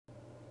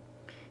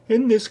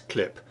In this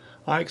clip,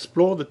 I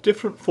explore the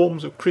different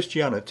forms of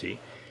Christianity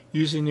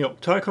using the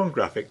Octaikon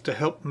graphic to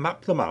help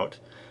map them out,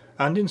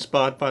 and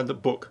inspired by the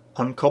book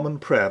Uncommon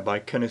Prayer by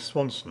Kenneth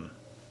Swanson.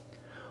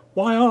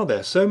 Why are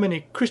there so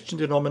many Christian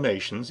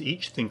denominations,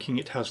 each thinking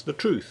it has the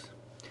truth?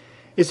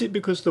 Is it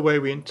because the way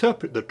we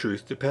interpret the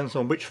truth depends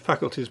on which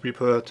faculties we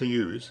prefer to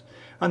use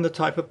and the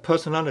type of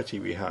personality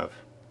we have?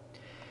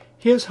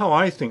 Here's how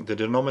I think the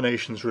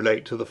denominations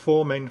relate to the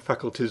four main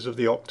faculties of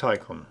the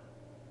Octaikon.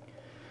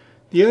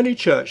 The early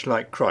church,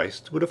 like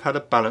Christ, would have had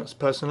a balanced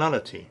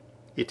personality.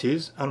 It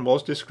is and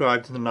was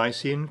described in the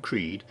Nicene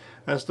Creed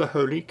as the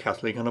Holy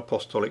Catholic and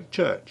Apostolic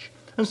Church,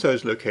 and so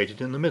is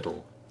located in the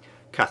middle.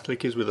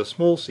 Catholic is with a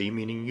small c,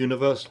 meaning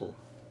universal.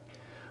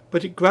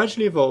 But it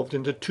gradually evolved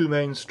into two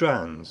main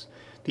strands,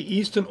 the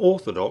Eastern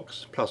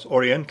Orthodox plus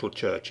Oriental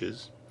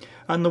churches,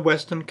 and the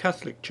Western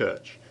Catholic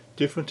Church,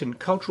 different in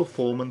cultural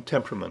form and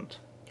temperament,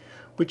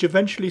 which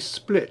eventually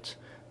split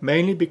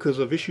mainly because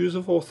of issues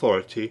of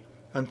authority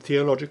and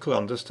theological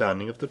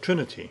understanding of the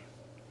Trinity.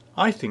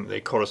 I think they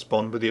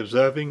correspond with the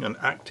observing and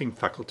acting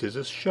faculties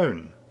as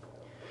shown.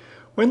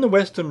 When the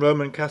Western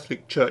Roman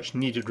Catholic Church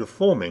needed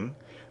reforming,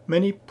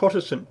 many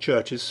Protestant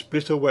churches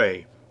split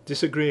away,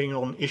 disagreeing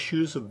on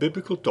issues of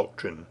biblical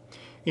doctrine.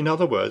 In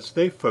other words,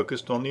 they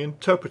focused on the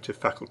interpretive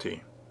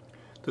faculty.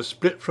 The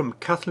split from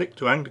Catholic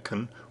to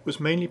Anglican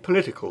was mainly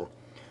political,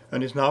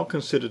 and is now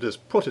considered as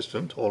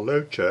Protestant or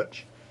Low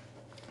Church,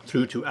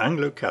 through to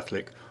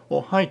Anglo-Catholic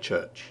or High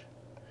Church.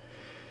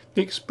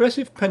 The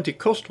expressive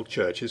Pentecostal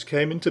churches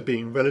came into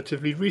being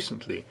relatively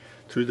recently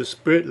through the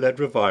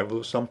Spirit-led revival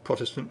of some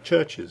Protestant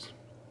churches.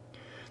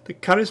 The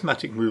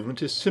charismatic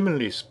movement is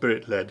similarly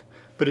Spirit-led,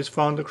 but is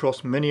found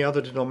across many other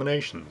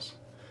denominations.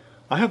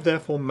 I have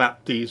therefore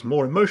mapped these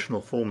more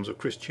emotional forms of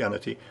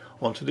Christianity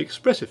onto the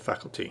expressive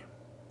faculty.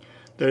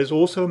 There is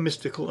also a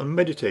mystical and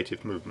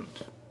meditative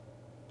movement.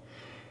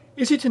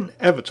 Is it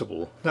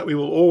inevitable that we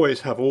will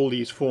always have all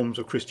these forms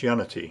of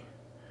Christianity?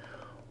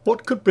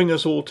 What could bring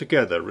us all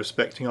together,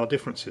 respecting our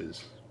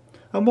differences?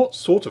 And what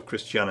sort of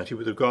Christianity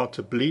with regard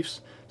to beliefs,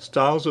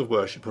 styles of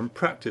worship and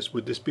practice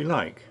would this be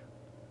like?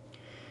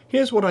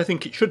 Here's what I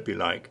think it should be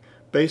like,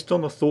 based on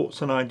the thoughts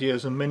and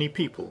ideas of many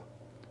people,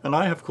 and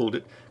I have called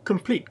it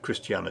complete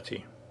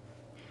Christianity.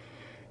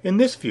 In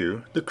this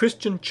view, the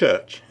Christian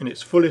Church, in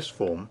its fullest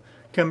form,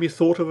 can be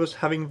thought of as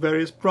having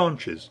various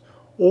branches,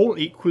 all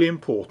equally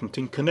important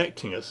in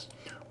connecting us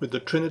with the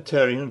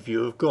Trinitarian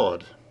view of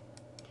God,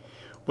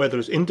 whether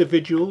as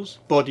individuals,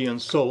 body and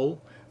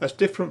soul, as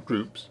different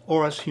groups,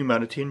 or as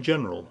humanity in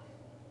general.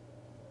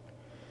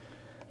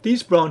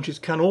 These branches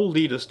can all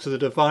lead us to the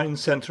divine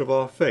centre of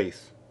our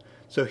faith,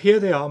 so here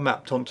they are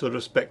mapped onto the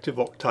respective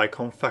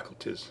Octaikon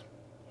faculties.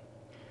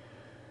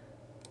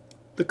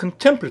 The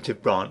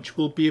contemplative branch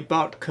will be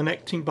about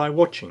connecting by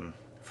watching,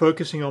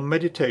 focusing on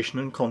meditation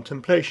and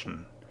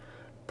contemplation.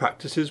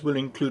 Practices will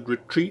include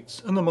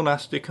retreats and the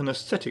monastic and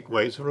ascetic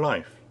ways of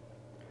life.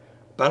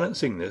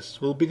 Balancing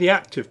this will be the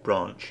active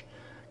branch,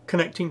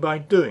 connecting by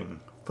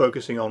doing,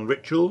 focusing on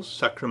rituals,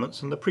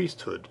 sacraments and the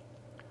priesthood.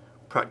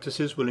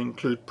 Practices will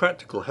include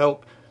practical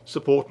help,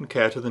 support and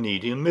care to the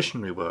needy and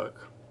missionary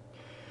work.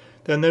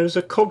 Then there is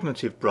a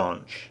cognitive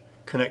branch,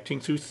 connecting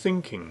through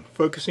thinking,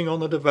 focusing on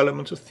the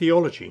development of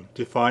theology,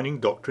 defining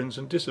doctrines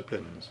and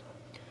disciplines.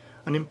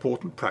 An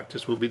important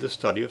practice will be the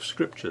study of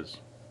scriptures.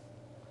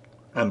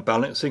 And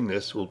balancing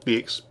this will be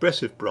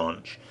expressive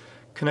branch,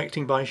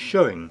 connecting by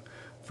showing,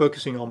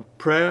 focusing on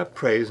prayer,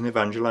 praise and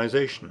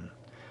evangelization.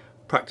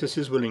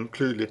 Practices will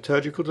include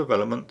liturgical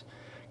development,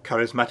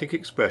 charismatic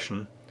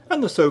expression,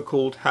 and the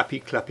so-called happy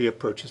clappy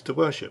approaches to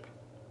worship.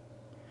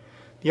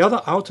 The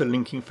other outer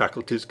linking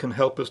faculties can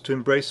help us to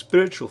embrace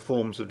spiritual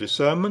forms of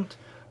discernment,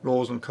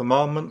 laws and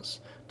commandments,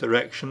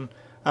 direction,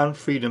 and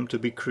freedom to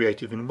be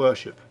creative in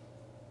worship.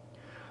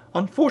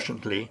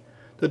 Unfortunately,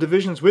 the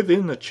divisions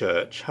within the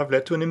Church have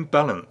led to an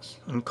imbalance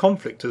and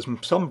conflict, as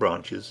some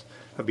branches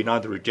have been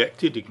either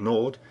rejected,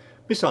 ignored,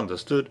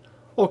 misunderstood,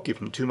 or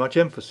given too much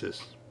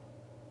emphasis.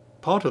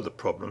 Part of the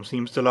problem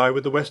seems to lie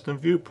with the Western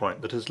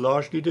viewpoint that has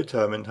largely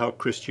determined how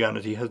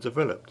Christianity has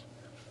developed.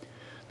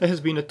 There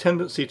has been a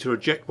tendency to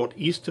reject what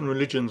Eastern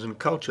religions and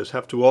cultures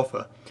have to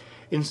offer,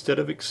 instead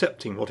of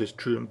accepting what is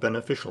true and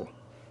beneficial.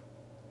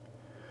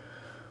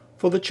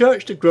 For the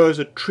Church to grow as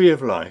a tree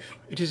of life,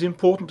 it is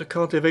important to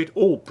cultivate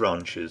all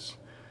branches,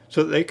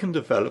 so that they can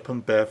develop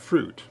and bear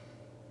fruit.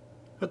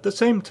 At the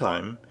same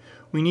time,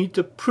 we need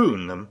to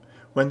prune them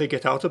when they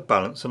get out of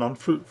balance and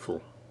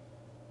unfruitful.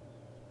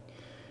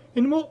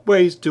 In what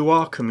ways do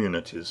our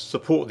communities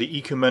support the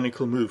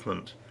ecumenical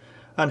movement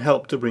and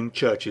help to bring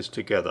churches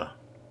together?